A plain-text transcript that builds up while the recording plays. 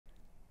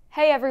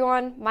Hey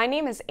everyone, my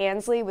name is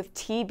Ansley with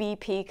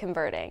TBP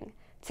Converting.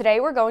 Today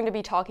we're going to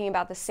be talking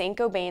about the Saint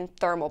Gobain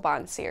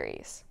Thermalbond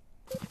Series.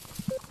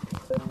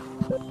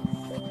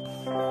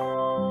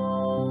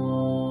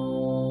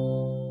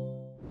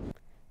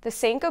 The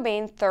Saint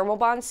Gobain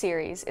Thermalbond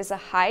Series is a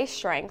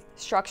high-strength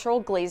structural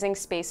glazing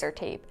spacer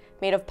tape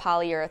made of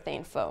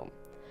polyurethane foam.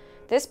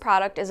 This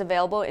product is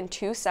available in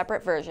two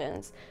separate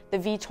versions, the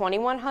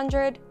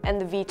V2100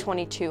 and the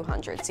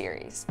V2200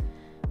 series.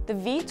 The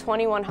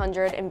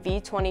V2100 and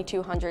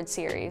V2200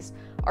 series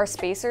are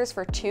spacers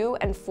for 2-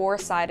 and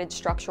 4-sided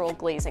structural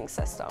glazing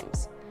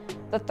systems.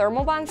 The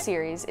Thermalbond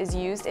series is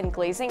used in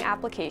glazing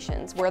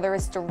applications where there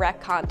is direct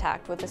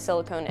contact with the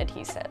silicone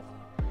adhesive.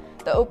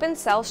 The open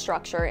cell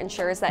structure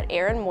ensures that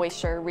air and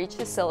moisture reach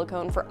the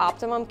silicone for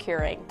optimum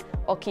curing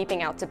while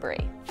keeping out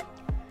debris.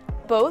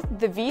 Both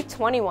the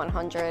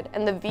V2100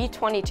 and the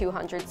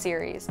V2200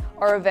 series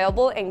are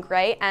available in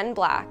gray and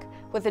black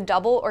with a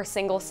double or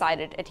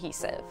single-sided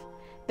adhesive.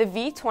 The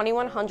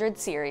V2100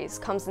 series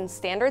comes in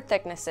standard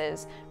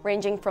thicknesses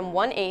ranging from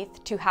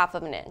 1/8 to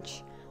 1/2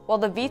 inch, while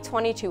the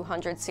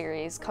V2200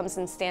 series comes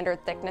in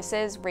standard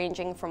thicknesses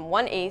ranging from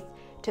 1/8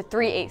 to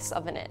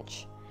 3/8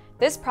 inch.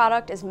 This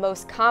product is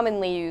most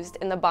commonly used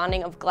in the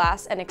bonding of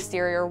glass and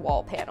exterior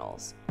wall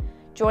panels,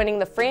 joining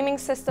the framing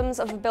systems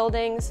of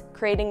buildings,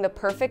 creating the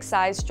perfect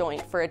size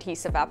joint for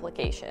adhesive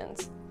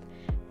applications.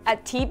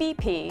 At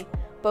TBP,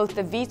 both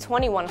the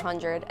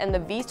V2100 and the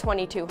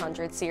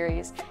V2200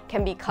 series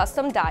can be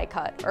custom die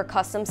cut or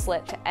custom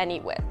slit to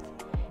any width,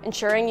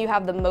 ensuring you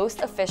have the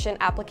most efficient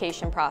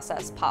application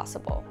process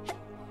possible.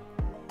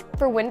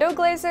 For window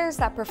glazers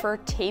that prefer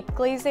tape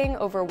glazing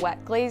over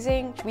wet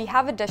glazing, we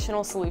have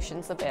additional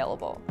solutions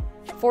available.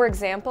 For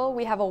example,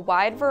 we have a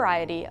wide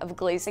variety of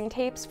glazing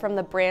tapes from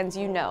the brands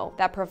you know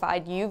that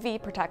provide UV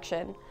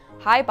protection,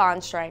 high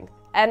bond strength,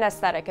 and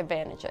aesthetic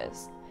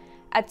advantages.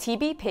 At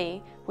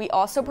TBP, we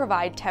also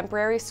provide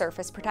temporary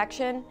surface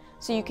protection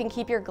so you can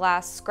keep your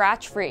glass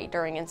scratch-free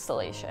during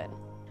installation.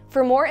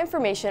 For more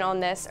information on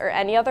this or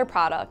any other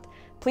product,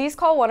 please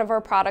call one of our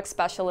product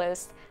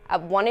specialists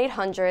at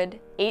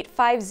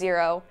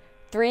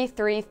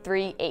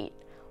 1-800-850-3338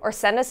 or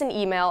send us an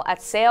email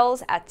at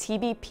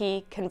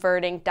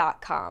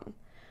sales@tbpconverting.com.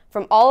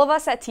 From all of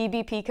us at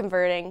TBP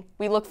Converting,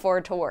 we look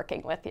forward to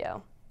working with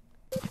you.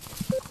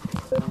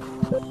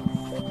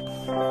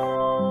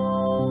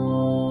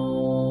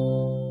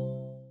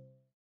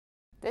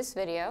 This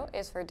video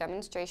is for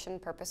demonstration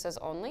purposes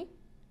only.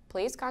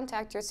 Please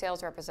contact your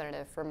sales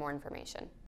representative for more information.